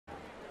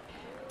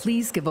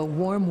Please give a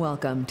warm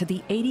welcome to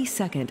the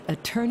 82nd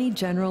Attorney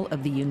General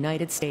of the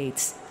United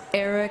States,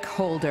 Eric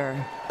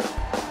Holder.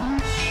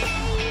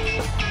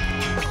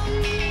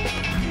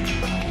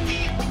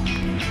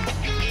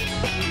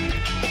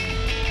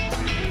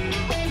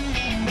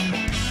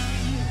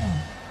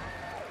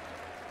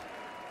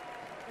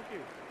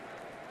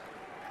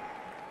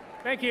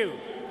 Thank you.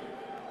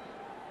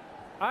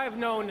 I've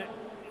known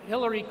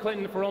Hillary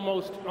Clinton for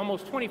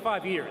almost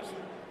 25 years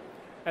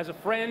as a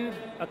friend,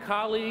 a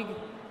colleague,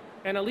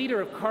 and a leader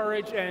of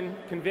courage and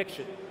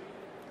conviction.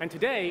 And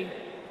today,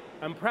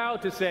 I'm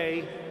proud to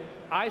say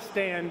I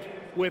stand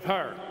with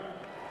her.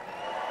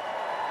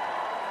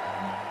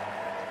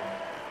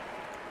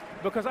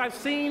 Because I've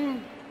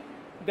seen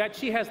that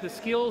she has the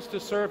skills to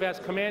serve as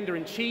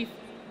Commander-in-Chief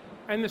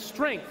and the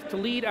strength to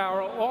lead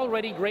our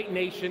already great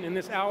nation in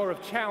this hour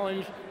of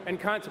challenge and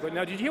consequence.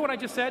 Now, did you hear what I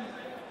just said?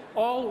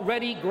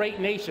 Already great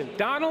nation.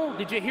 Donald,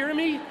 did you hear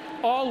me?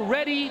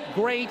 Already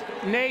great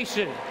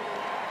nation.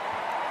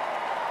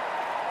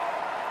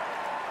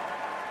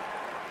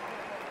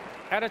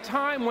 At a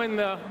time when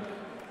the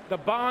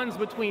bonds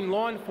between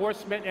law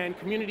enforcement and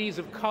communities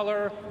of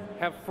color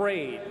have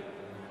frayed,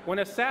 when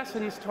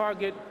assassins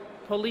target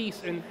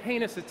police in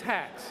heinous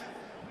attacks,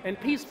 and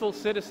peaceful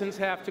citizens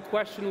have to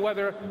question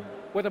whether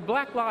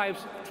Black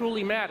lives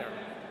truly matter,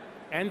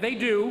 and they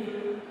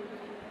do,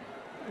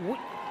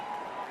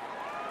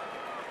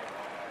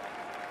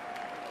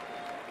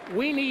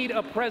 we need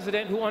a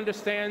president who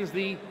understands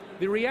the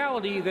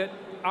reality that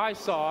I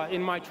saw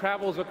in my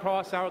travels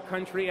across our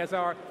country as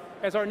our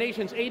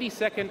nation's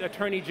 82nd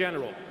Attorney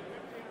General,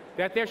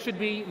 that there should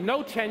be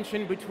no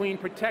tension between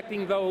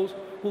protecting those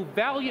who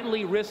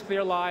valiantly risk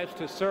their lives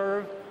to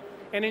serve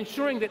and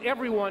ensuring that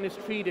everyone is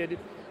treated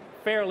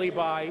fairly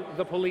by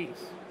the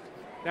police.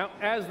 Now,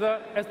 as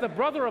the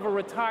brother of a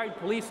retired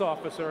police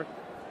officer,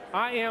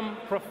 I am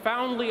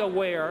profoundly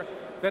aware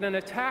that an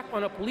attack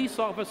on a police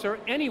officer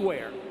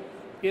anywhere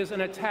is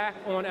an attack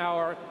on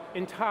our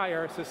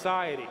entire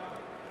society.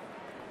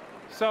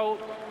 So,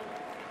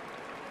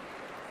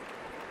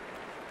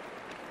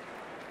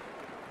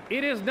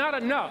 it is not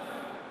enough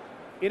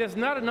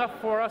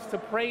for us to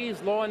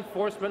praise law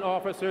enforcement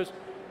officers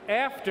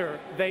after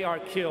they are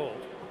killed.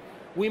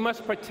 We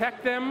must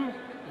protect them,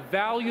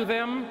 value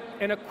them,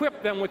 and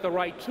equip them with the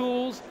right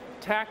tools,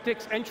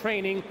 tactics, and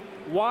training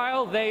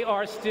while they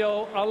are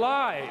still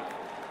alive.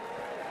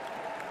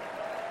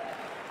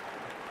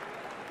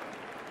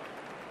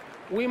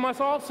 We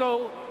must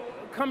also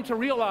come to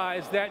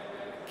realize that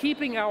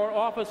keeping our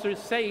officers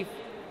safe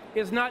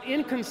is not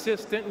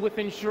inconsistent with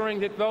ensuring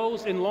that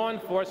those in law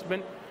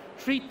enforcement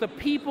treat the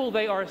people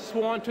they are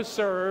sworn to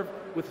serve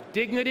with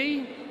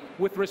dignity,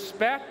 with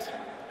respect,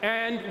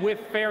 and with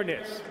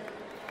fairness.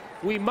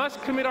 We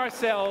must commit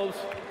ourselves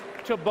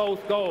to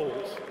both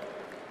goals.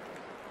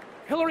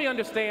 Hillary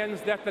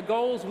understands that the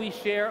goals we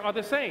share are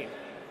the same: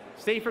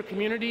 safer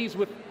communities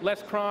with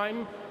less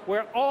crime,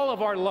 where all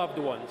of our loved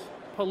ones,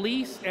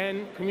 police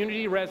and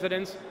community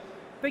residents,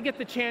 they get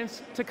the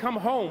chance to come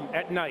home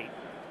at night.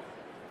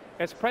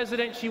 As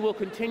president, she will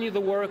continue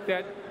the work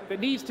that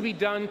needs to be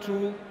done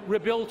to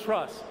rebuild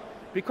trust,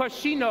 because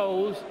she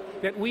knows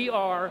that we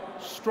are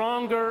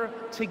stronger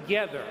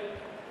together.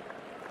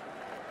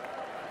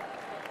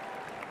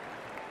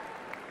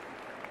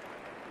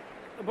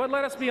 But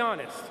let us be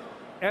honest.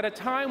 At a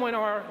time when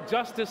our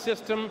justice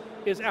system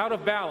is out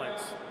of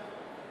balance,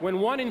 when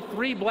 1 in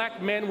 3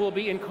 Black men will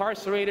be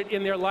incarcerated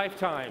in their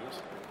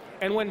lifetimes,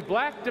 and when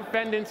Black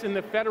defendants in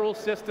the federal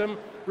system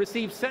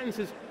receive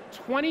sentences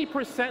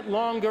 20%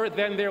 longer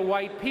than their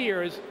white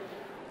peers,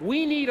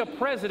 we need a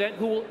president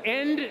who will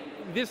end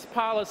this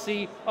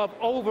policy of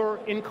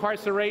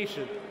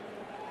over-incarceration.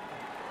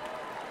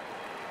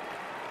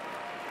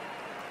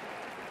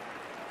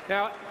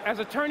 Now, as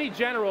Attorney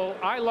General,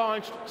 I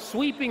launched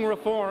sweeping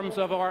reforms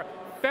of our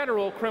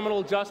federal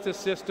criminal justice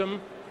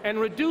system and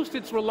reduced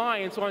its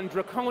reliance on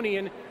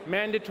draconian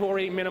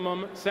mandatory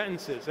minimum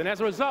sentences. And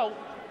as a result,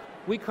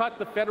 we cut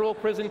the federal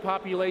prison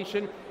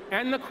population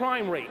and the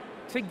crime rate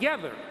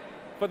together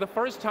for the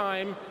first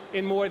time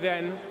in more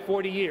than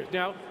 40 years.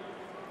 Now,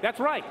 that's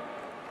right.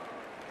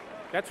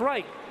 That's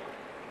right.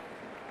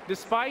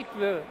 Despite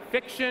the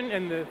fiction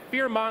and the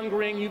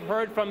fear-mongering you've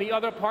heard from the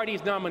other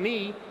party's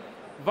nominee,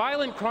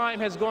 violent crime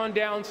has gone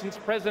down since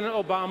President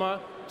Obama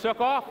took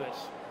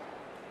office.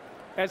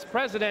 As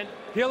president,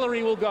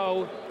 Hillary will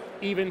go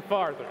even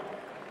farther.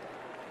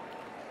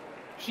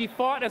 She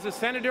fought as a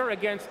senator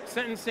against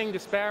sentencing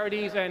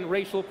disparities and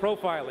racial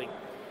profiling.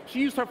 She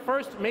used her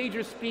first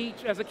major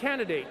speech as a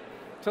candidate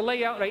to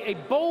lay out a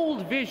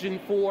bold vision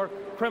for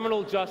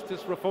criminal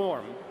justice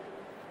reform.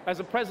 As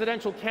a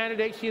presidential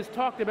candidate, she has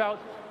talked about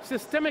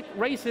systemic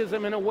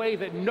racism in a way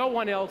that no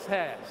one else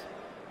has.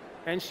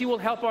 And she will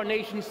help our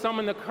nation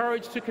summon the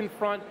courage to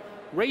confront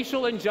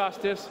racial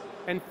injustice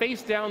and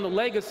face down the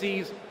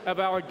legacies of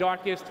our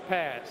darkest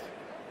past.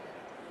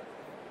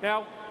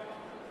 Now,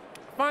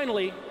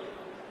 finally,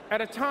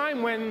 at a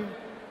time when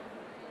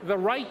the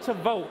right to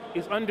vote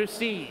is under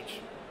siege,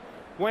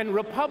 when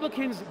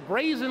Republicans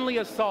brazenly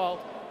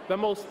assault the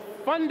most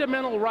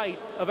fundamental right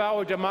of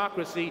our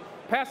democracy,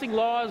 passing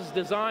laws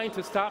designed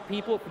to stop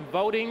people from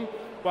voting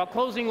while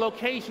closing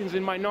locations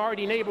in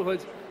minority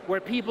neighborhoods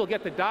where people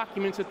get the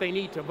documents that they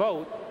need to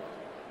vote.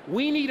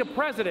 We need a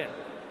president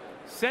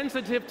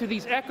sensitive to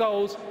these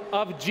echoes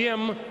of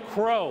Jim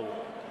Crow.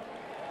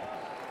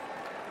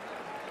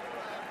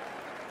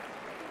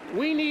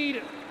 We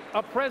need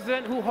a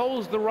president who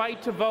holds the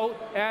right to vote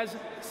as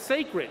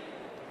sacred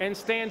and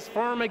stands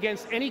firm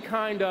against any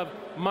kind of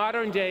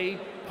modern-day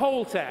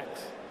poll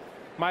tax.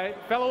 My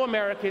fellow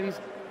Americans,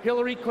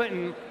 Hillary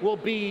Clinton will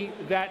be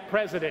that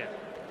president.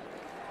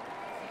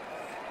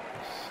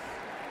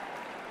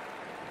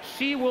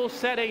 She will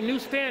set a new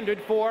standard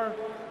for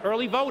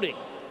early voting.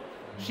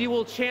 She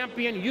will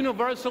champion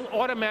universal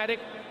automatic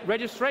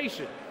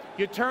registration.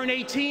 You turn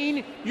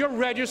 18, you're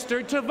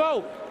registered to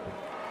vote.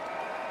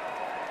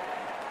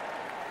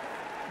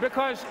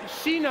 Because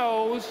she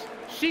knows,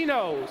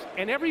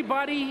 and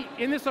everybody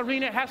in this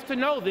arena has to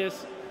know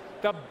this,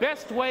 the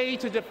best way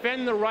to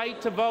defend the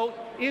right to vote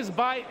is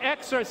by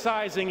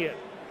exercising it.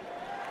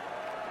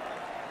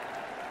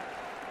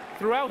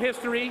 Throughout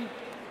history,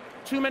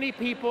 too many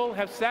people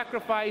have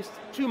sacrificed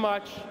too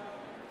much,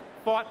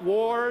 fought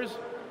wars,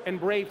 and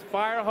braved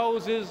fire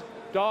hoses,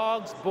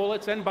 dogs,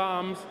 bullets, and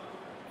bombs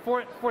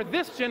for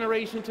this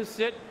generation to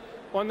sit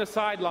on the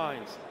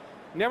sidelines.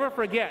 Never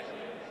forget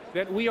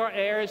that we are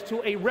heirs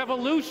to a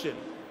revolution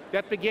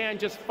that began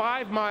just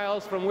 5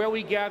 miles from where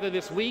we gather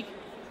this week,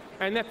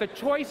 and that the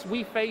choice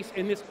we face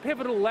in this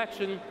pivotal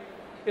election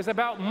is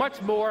about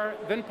much more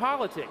than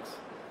politics.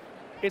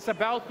 It's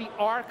about the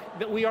arc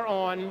that we are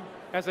on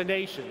as a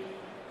nation,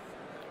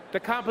 the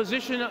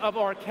composition of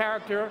our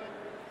character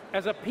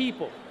as a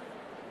people,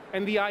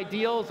 and the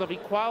ideals of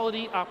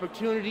equality,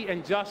 opportunity,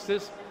 and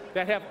justice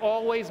that have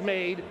always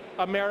made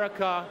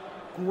America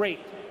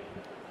great.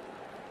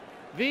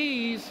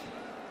 These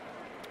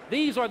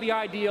are the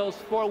ideals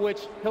for which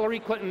Hillary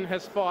Clinton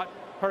has fought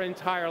her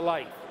entire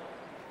life.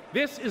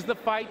 This is the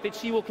fight that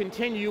she will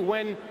continue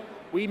when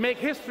we make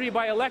history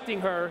by electing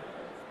her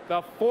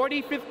the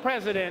 45th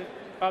President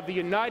of the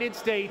United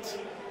States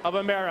of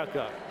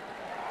America.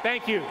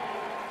 Thank you.